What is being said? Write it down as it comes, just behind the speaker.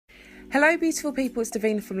Hello beautiful people, it's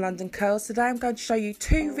Davina from London Curls. Today I'm going to show you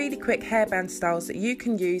two really quick hairband styles that you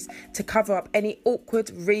can use to cover up any awkward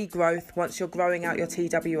regrowth once you're growing out your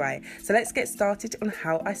TWA. So let's get started on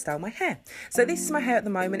how I style my hair. So this is my hair at the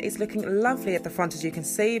moment. It's looking lovely at the front as you can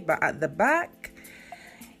see, but at the back,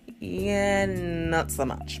 yeah, not so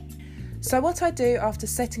much. So what I do after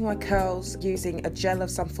setting my curls using a gel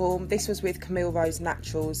of some form, this was with Camille Rose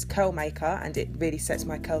Naturals Curl Maker and it really sets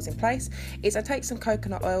my curls in place, is I take some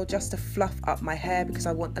coconut oil just to fluff up my hair because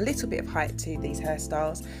I want a little bit of height to these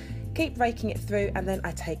hairstyles. Keep raking it through and then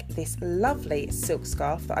I take this lovely silk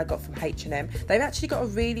scarf that I got from H&M. They've actually got a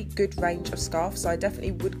really good range of scarves, so I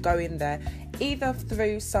definitely would go in there either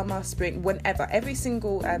through summer, spring, whenever. Every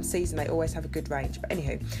single season they always have a good range. But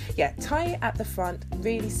anywho, yeah, tie it at the front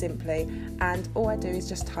really simply and all I do is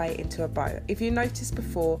just tie it into a bow. If you noticed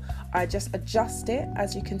before, I just adjust it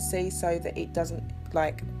as you can see so that it doesn't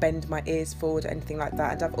like bend my ears forward or anything like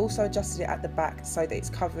that, and I've also adjusted it at the back so that it's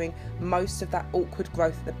covering most of that awkward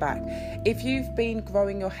growth at the back. If you've been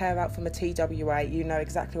growing your hair out from a TWA, you know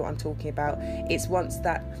exactly what I'm talking about. It's once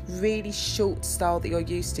that really short style that you're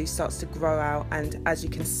used to starts to grow out, and as you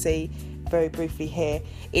can see very briefly here,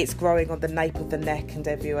 it's growing on the nape of the neck and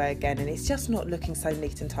everywhere again, and it's just not looking so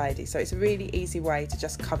neat and tidy. So it's a really easy way to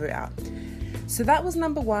just cover it up. So that was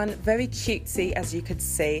number one, very cutesy as you could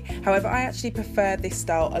see. However, I actually prefer this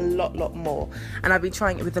style a lot more, and I've been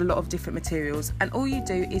trying it with a lot of different materials. And all you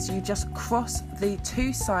do is you just cross the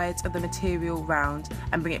two sides of the material round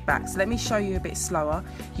and bring it back. So let me show you a bit slower.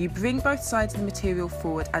 You bring both sides of the material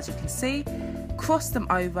forward as you can see, cross them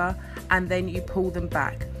over, and then you pull them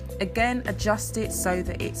back. Again, adjust it so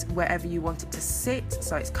that it's wherever you want it to sit,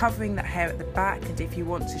 so it's covering that hair at the back, and if you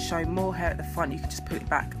want to show more hair at the front you can just pull it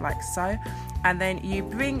back like so, and then you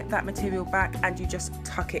bring that material back and you just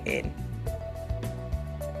tuck it in.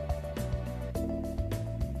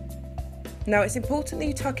 Now it's important that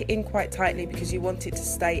you tuck it in quite tightly because you want it to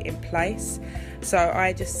stay in place. So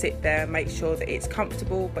I just sit there and make sure that it's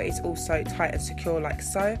comfortable but it's also tight and secure like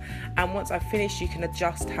so. And once I've finished, you can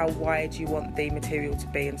adjust how wide you want the material to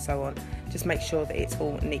be and so on. Just make sure that it's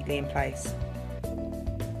all neatly in place.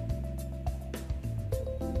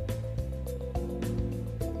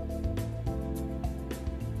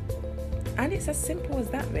 And it's as simple as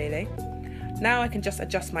that really. Now I can just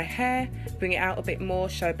adjust my hair, bring it out a bit more,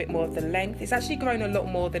 show a bit more of the length. It's actually grown a lot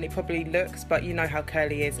more than it probably looks, but you know how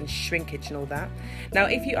curly is and shrinkage and all that. Now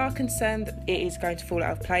if you are concerned that it is going to fall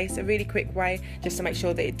out of place, a really quick way just to make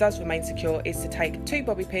sure that it does remain secure is to take two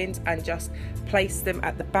bobby pins and just place them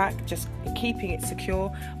at the back, just keeping it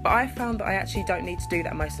secure. But I found that I actually don't need to do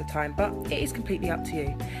that most of the time, but it is completely up to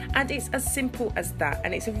you. And it's as simple as that,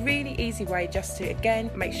 and it's a really easy way just to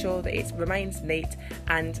again make sure that it remains neat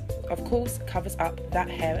and of course covers up that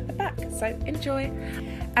hair at the back. So enjoy.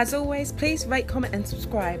 As always, please rate, comment and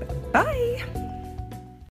subscribe. Bye.